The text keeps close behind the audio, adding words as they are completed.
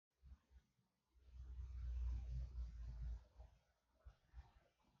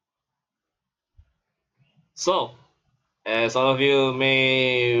So, as all of you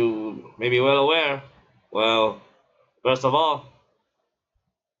may be well aware, well, first of all,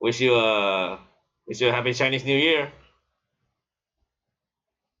 wish you a wish you a happy Chinese New Year,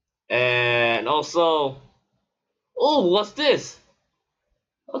 and also, oh, what's this?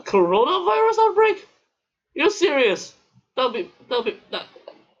 A coronavirus outbreak? You're serious? That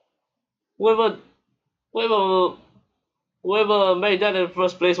whoever whoever whoever made that in the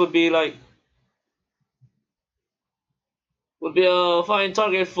first place would be a fine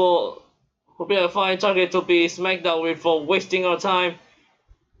target for would be a fine target to be smacked down with for wasting our time.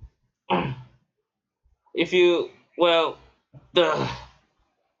 If you well, the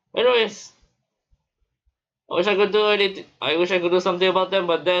anyways, I wish I could do anything. I wish I could do something about them,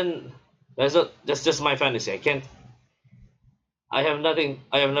 but then that's just my fantasy. I can't. I have nothing.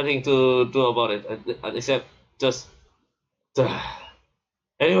 I have nothing to do about it except just.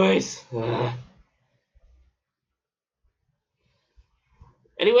 Anyways,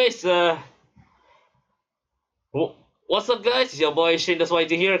 anyways, what's up, guys? It's your boy Shane. That's why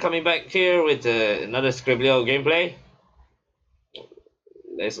you're here, coming back here with another Scriblio gameplay.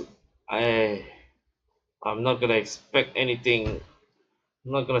 There's, I, I'm not gonna expect anything.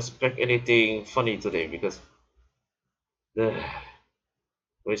 I'm not gonna expect anything funny today because uh,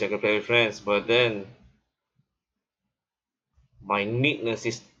 wish I could play with friends, but then my neatness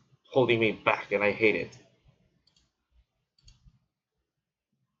is holding me back, and I hate it.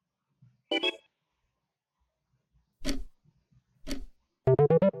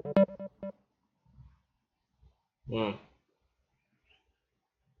 Hmm.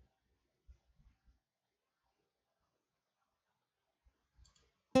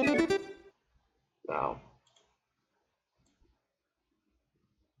 Now,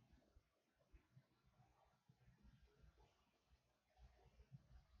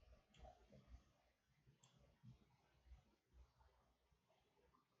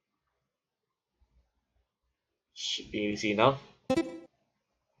 should be easy enough.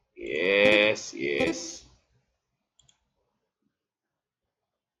 Yes, yes.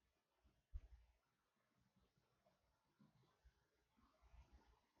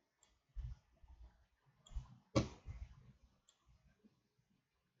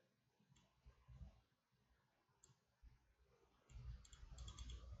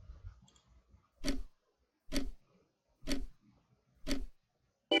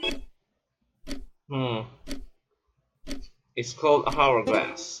 Hmm. It's called a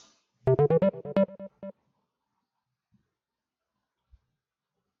hourglass.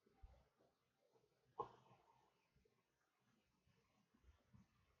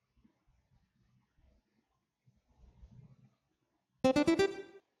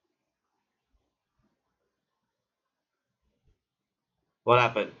 What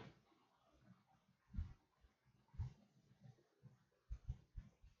happened?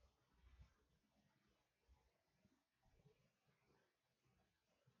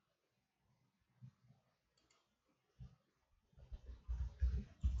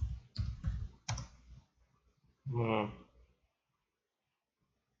 Hmm.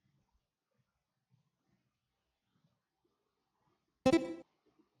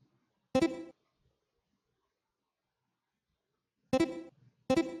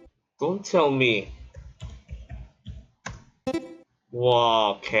 Don't tell me.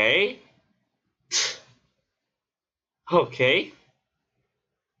 Wow, okay. Okay.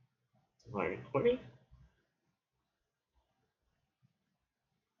 Am I recording?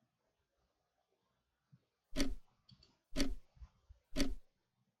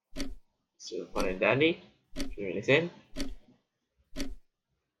 So fun and dandy. 3 minutes in.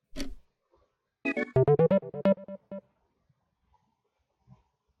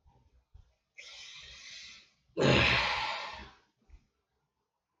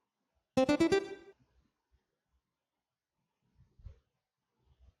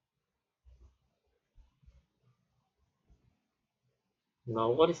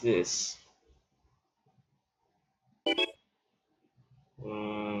 Now what is this?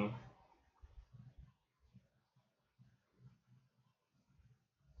 Hmm.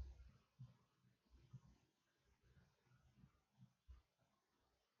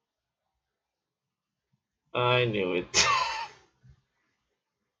 I knew it.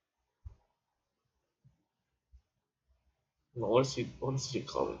 No, what is she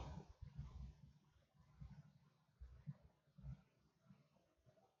called?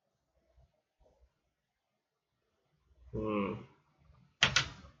 Hmm.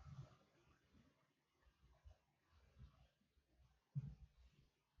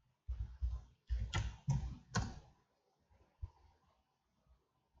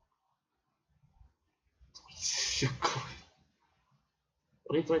 you going?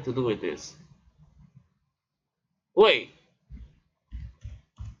 What are you trying to do with this? Wait!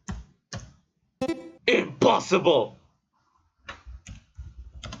 Impossible!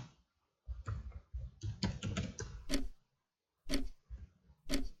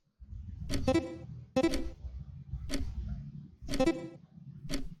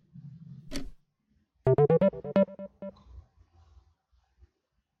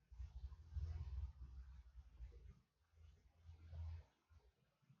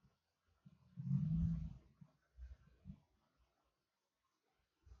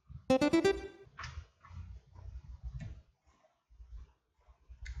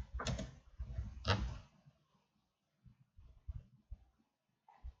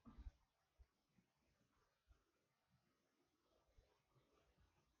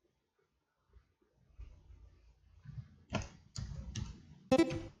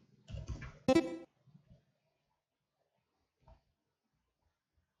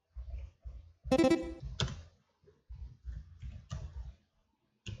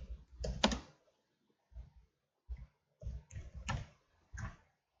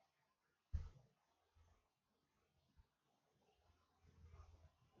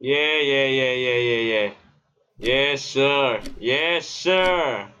 Yeah, yeah, yeah, yeah, yeah, yeah. Yes, sir. Yes,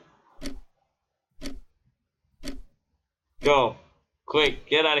 sir. Go. Quick,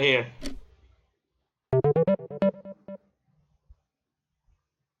 get out of here.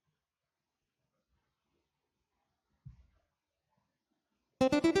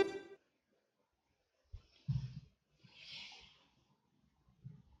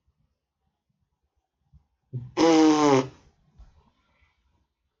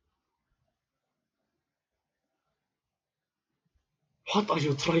 What are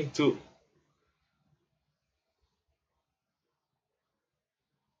you trying to?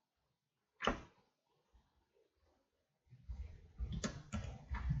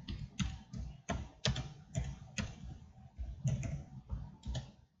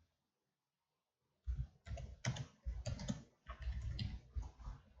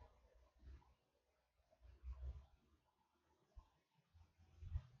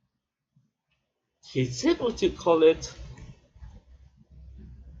 Is it what you call it?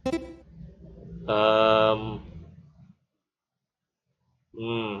 Um.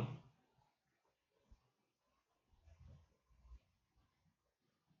 Hmm.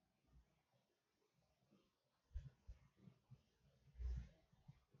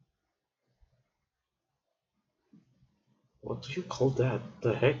 What do you call that?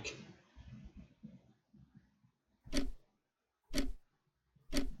 The heck?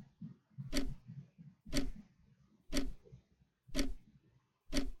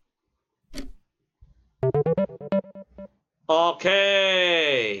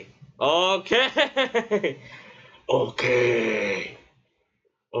 Okay. Okay. Okay.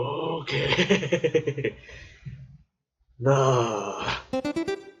 Okay. Nah.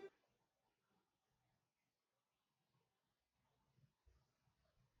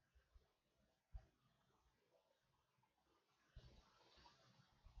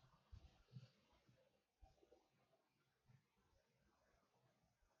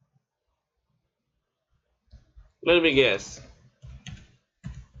 Let me guess.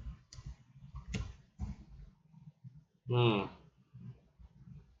 Hmm.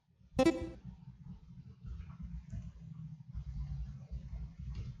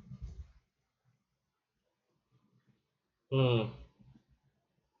 Hmm.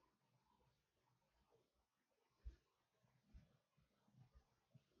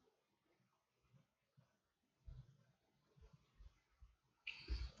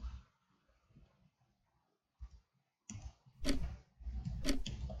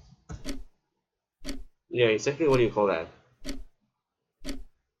 Yeah, exactly what do you call that?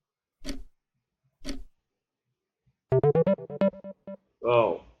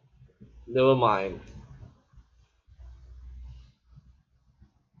 Oh, never mind.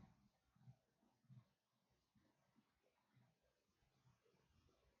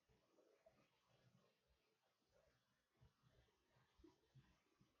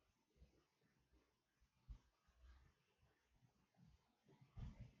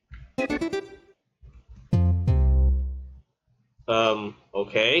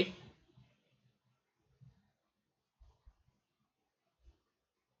 Okay.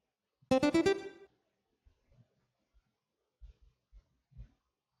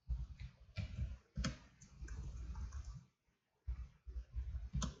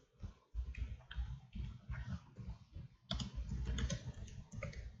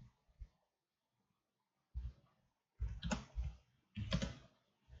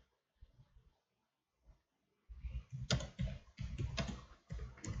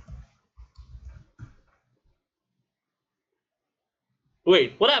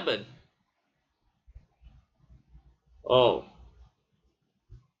 Wait, what happened? Oh,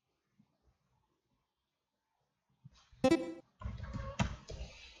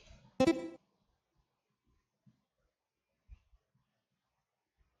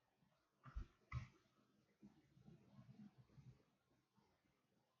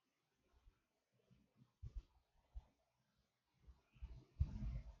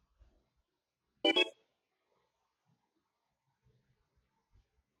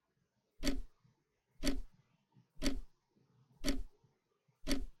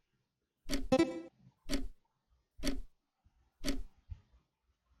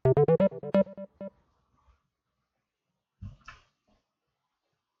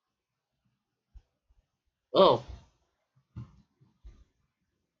 oh,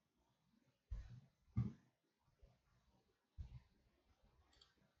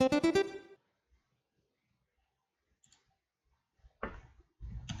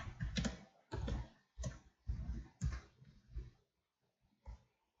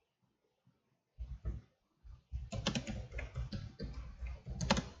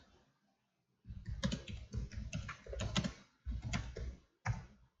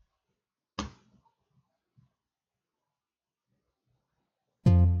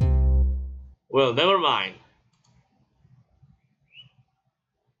 well, never mind.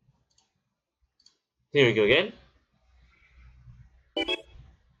 Here we go again.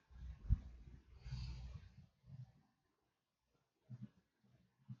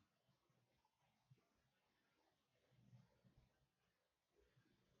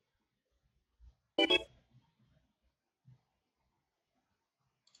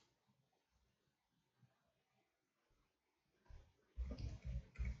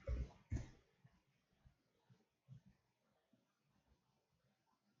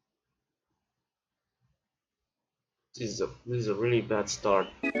 This is a really bad start.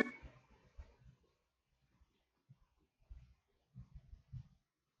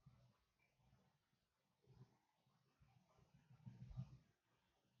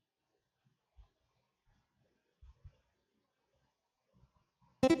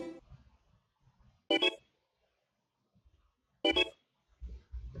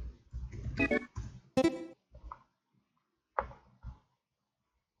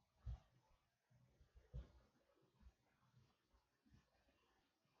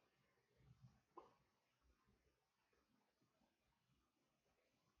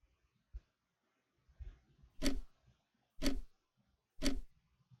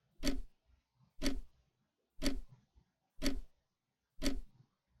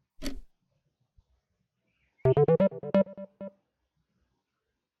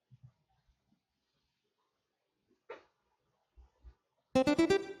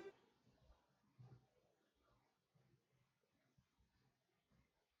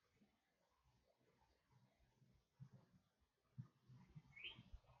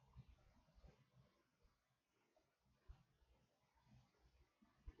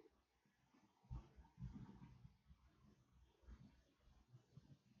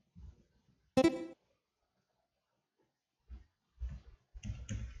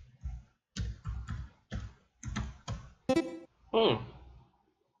 Hmm.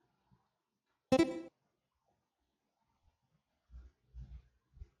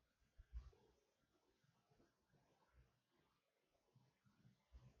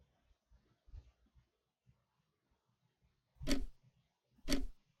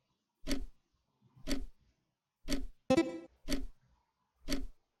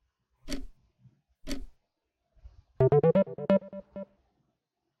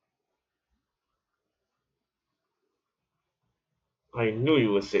 I knew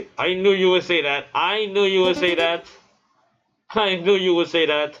you would say. I knew you would say that. I knew you would say that. I knew you would say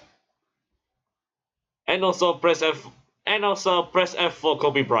that. And also press F. And also press F for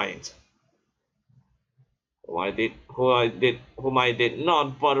Kobe Bryant. Whom I did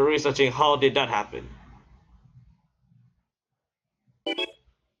not bother researching how did that happen.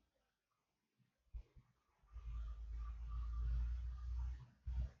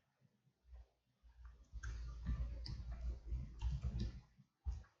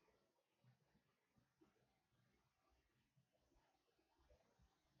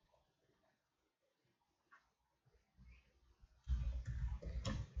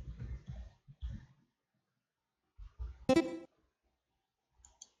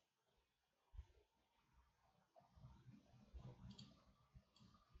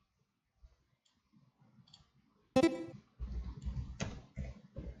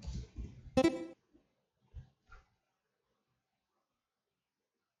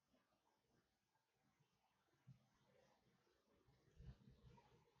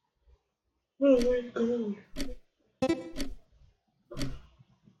 Oh my god.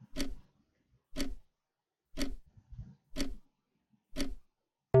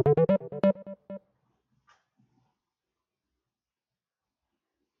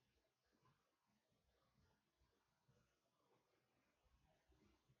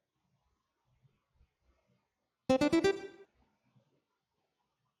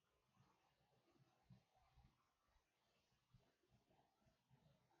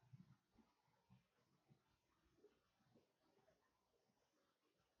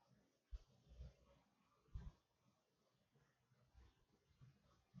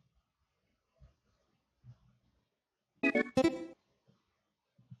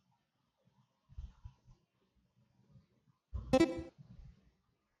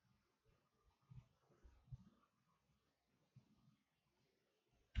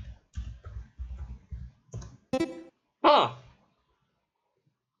 Huh.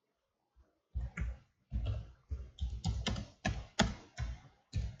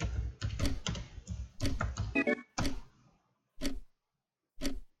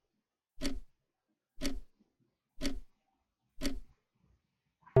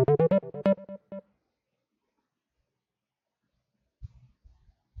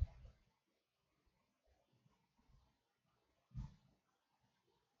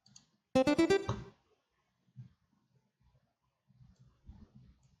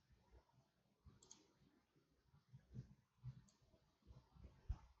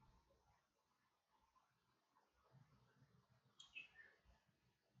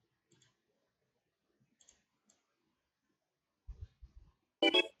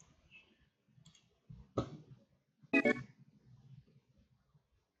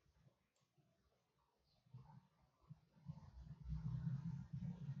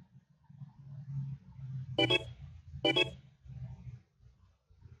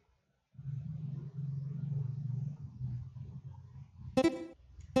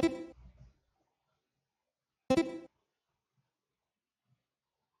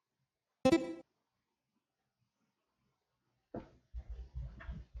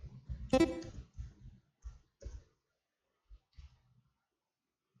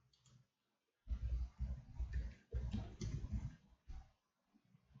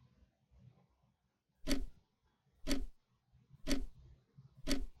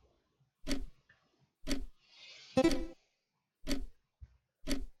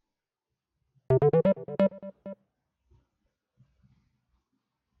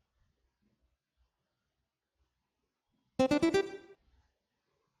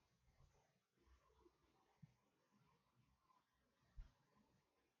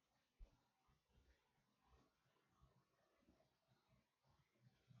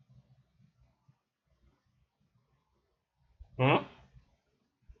 Hmm?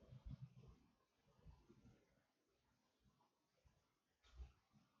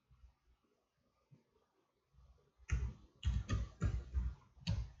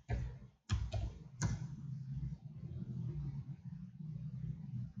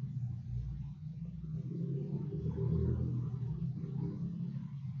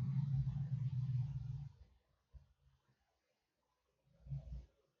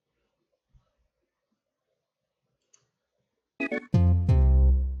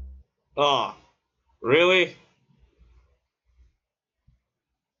 Oh, really?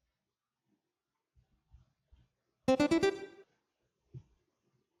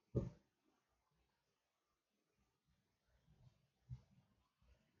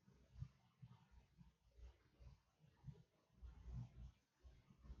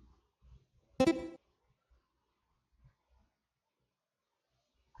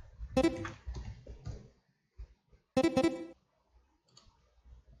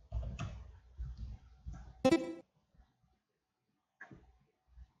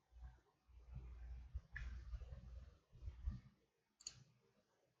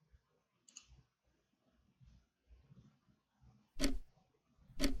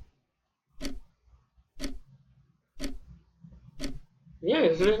 Yeah,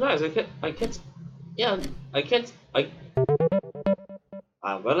 it's really nice. Yeah, I can't,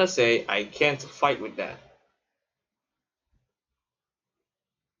 I'm gonna say I can't fight with that.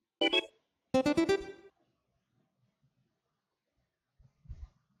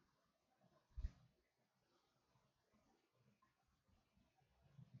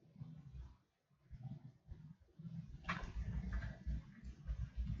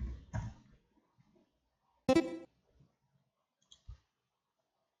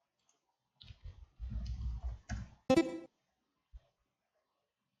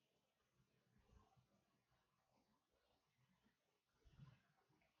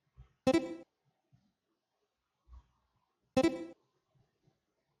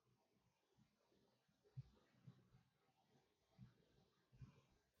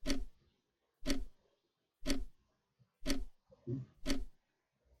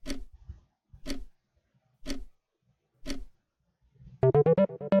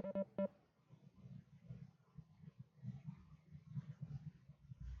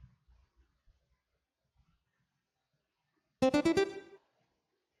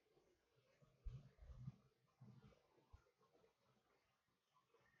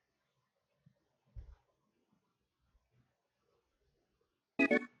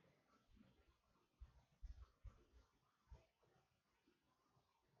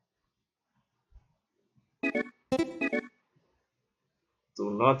 Do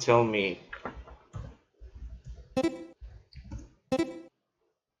not tell me.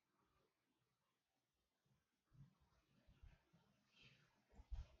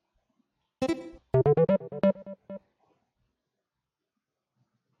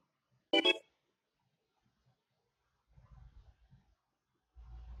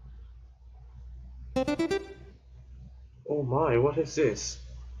 Oh my, what is this?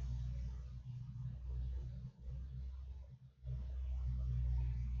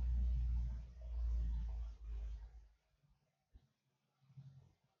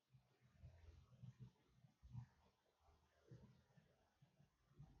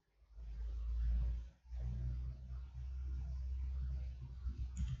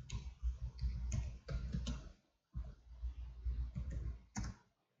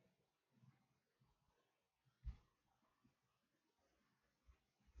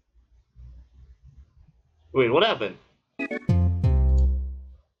 Wait, what happened?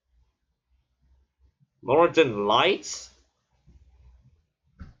 Northern Lights?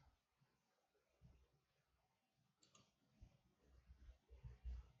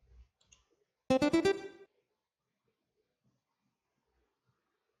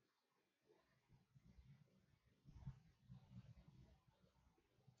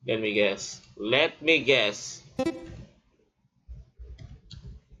 Let me guess. Let me guess.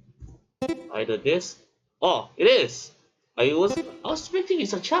 Either this? Oh, it is! I was expecting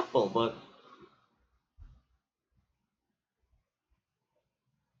it's a chapel, but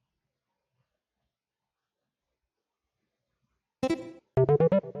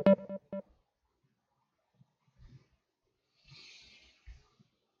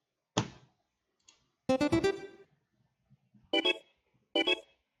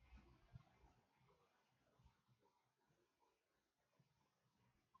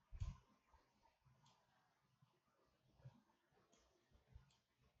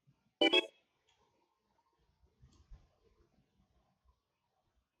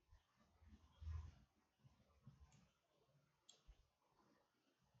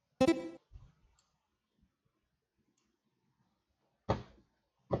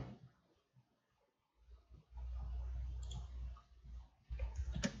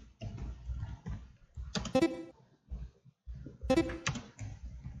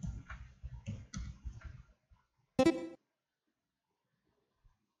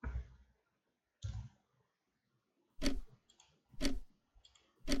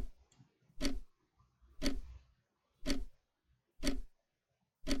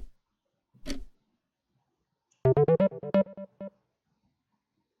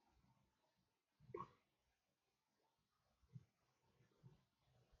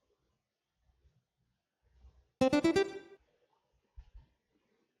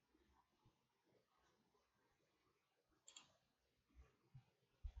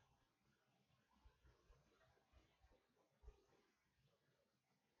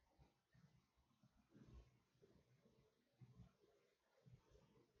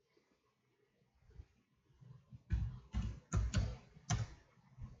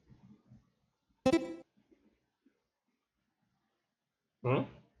hmm?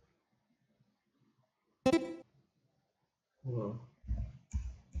 Hmm.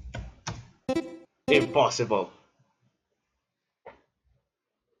 Impossible.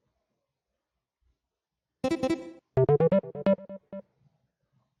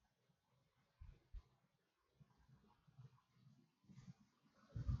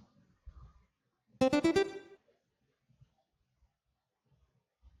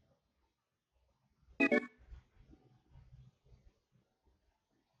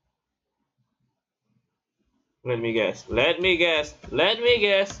 Let me guess. Let me guess. Let me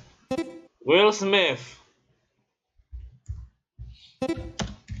guess. Will Smith.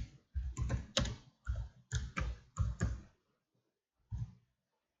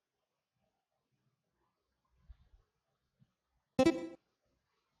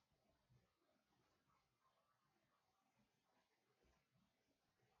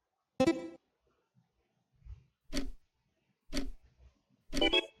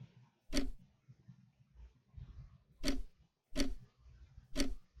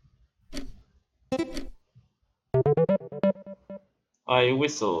 I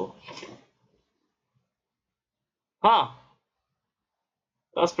whistle. Huh.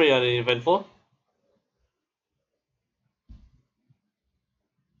 That's pretty uneventful.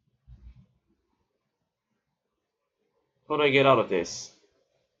 How do I get out of this?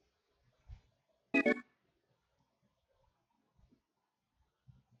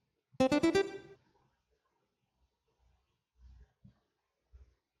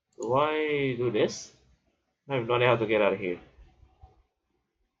 Do I do this? I have no idea how to get out of here.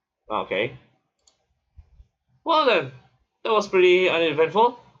 Okay. Well then, that was pretty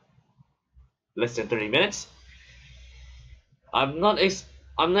uneventful. Less than 30 minutes. I'm not ex-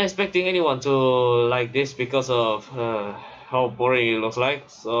 I'm not expecting anyone to like this because of how boring it looks like.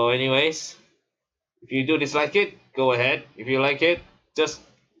 So, anyways, if you do dislike it, go ahead. If you like it, just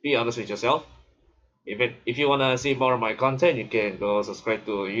be honest with yourself. If you wanna see more of my content, you can go subscribe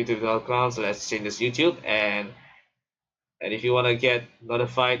to youtube.com/changes YouTube, and if you wanna get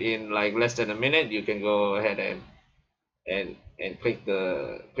notified in like less than a minute, you can go ahead and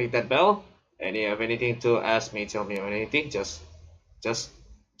click that bell. And if you have anything to ask me, tell me or anything, just just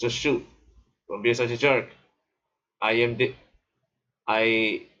shoot. Don't be such a jerk. I am di-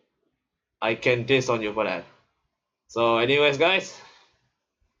 I I can diss on you for that. So, anyways, guys,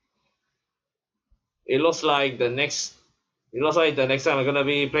 it looks like the next time I'm gonna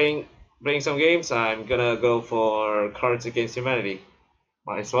be playing some games, I'm gonna go for Cards Against Humanity.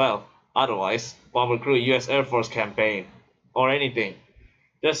 Might as well. Otherwise, Bomber Crew U.S. Air Force campaign or anything.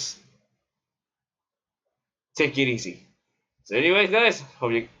 Just take it easy. So, anyways, guys,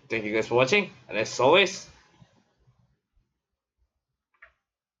 thank you guys for watching, and as always,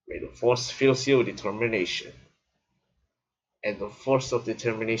 may the force fills you with determination, and the force of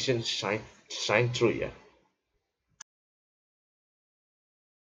determination shine through you.